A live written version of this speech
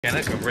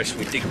Jenna can rest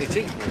with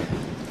dignity.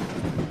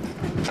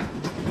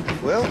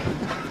 Well?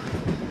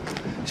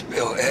 It's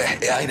Bill.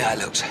 It ain't how it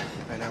looks.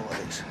 I know what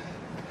it is.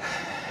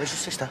 Where's your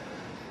sister?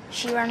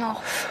 She ran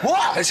off.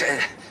 What?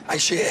 Ain't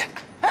she here?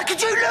 How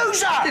could you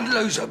lose her? Didn't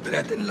lose her, Bill.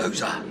 I didn't lose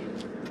her.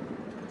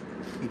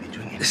 You been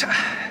drinking? Listen,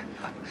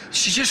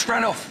 she just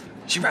ran off.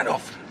 She ran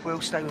off.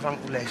 We'll stay with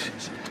Uncle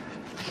Les.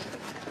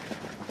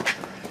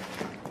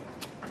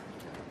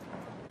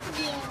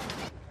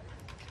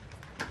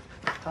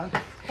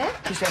 Yeah?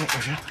 He's down at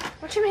Russia.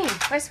 What do you mean?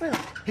 Where's Will?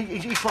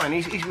 He's fine.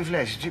 He's with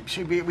Les.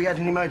 See, we had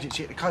an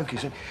emergency at the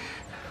Cokers and...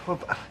 Well,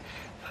 I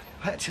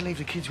had to leave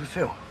the kids with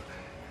Phil.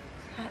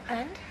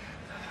 And?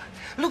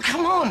 Look,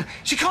 come on!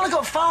 She can't have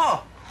got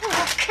far!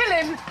 Oh, kill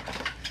him!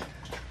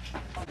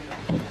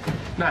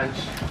 Nance.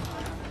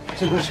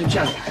 Has anyone seen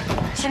Janet?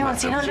 Has anyone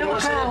seen our little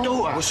girl?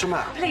 Daughter. What's the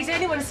matter? Please,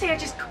 anyone see her,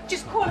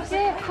 just call us.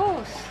 Yeah, of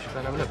course. Should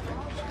I have a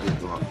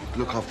look?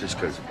 Look after the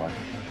scooter, bye.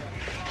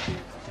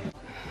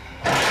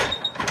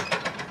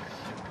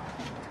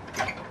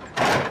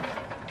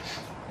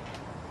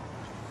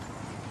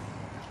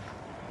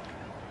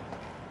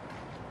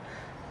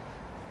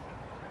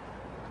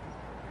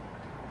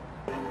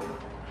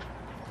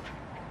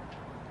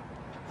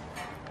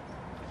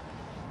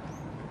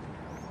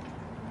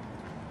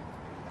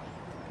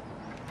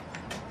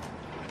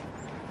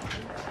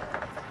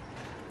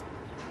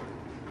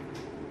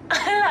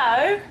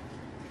 Hello.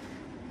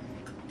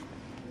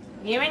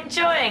 You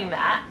enjoying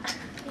that?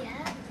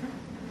 Yeah.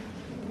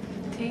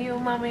 Do your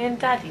mummy and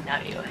daddy know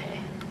you're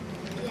here?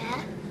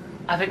 Yeah.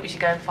 I think we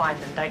should go and find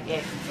them, don't you?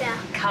 Yeah.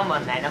 Come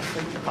on then, off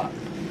we pop.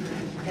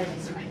 Go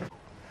this way.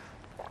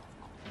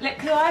 Look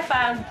who I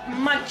found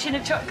munching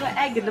a chocolate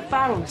egg in the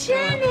barrel.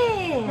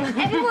 Jenny!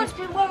 Everyone's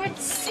been worried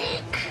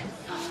sick.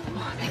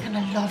 Oh, they're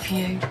gonna love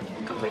you.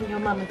 Go ring your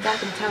mum and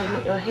dad and tell them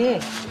that you're here.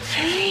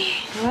 Really?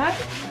 All right?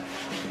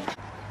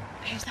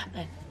 Who's that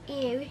then?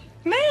 You?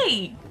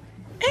 Me?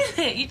 Is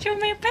it? You drew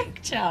me a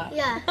picture?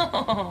 Yeah.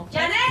 Oh,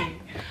 Janet?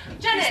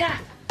 Janet! who's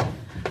that?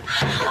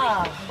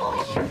 Oh,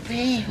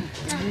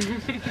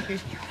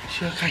 Is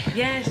she okay?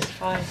 yeah, she's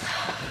fine.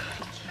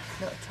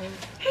 Not at all.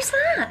 Who's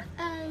that?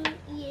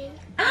 You.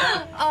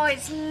 Oh,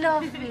 it's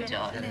lovely,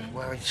 darling. Yeah,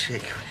 worried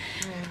sick.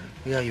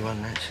 We owe you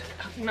one, Nance.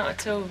 Not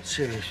at all.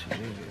 Serious. We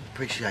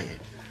appreciate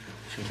it.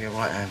 She'll be a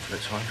right handful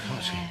at times,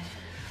 can't she?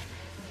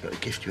 Got a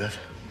gift you have.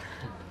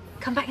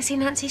 Come back and see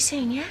Nancy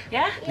soon, yeah?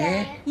 Yeah?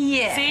 Yeah?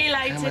 Yeah. See you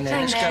later. Come on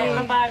then, Thank let's you. go.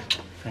 Bye-bye.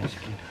 Thanks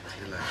again.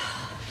 See you later.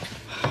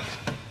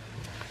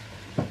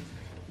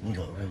 You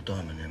got a real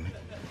diamond there,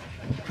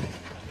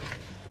 mate.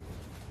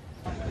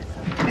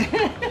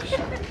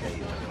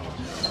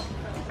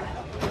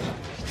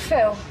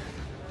 Phil,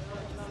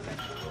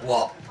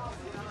 What?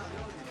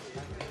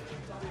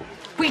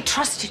 we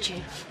trusted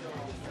you.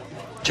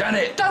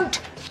 Janet!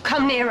 Don't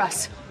come near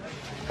us.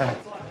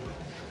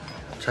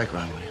 Take her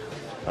home, will you?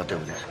 I'll deal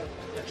with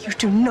this. You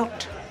do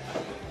not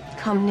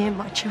come near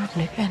my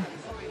children again.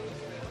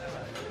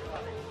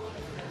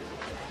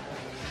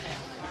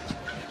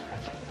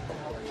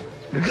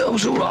 The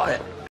girl's all right.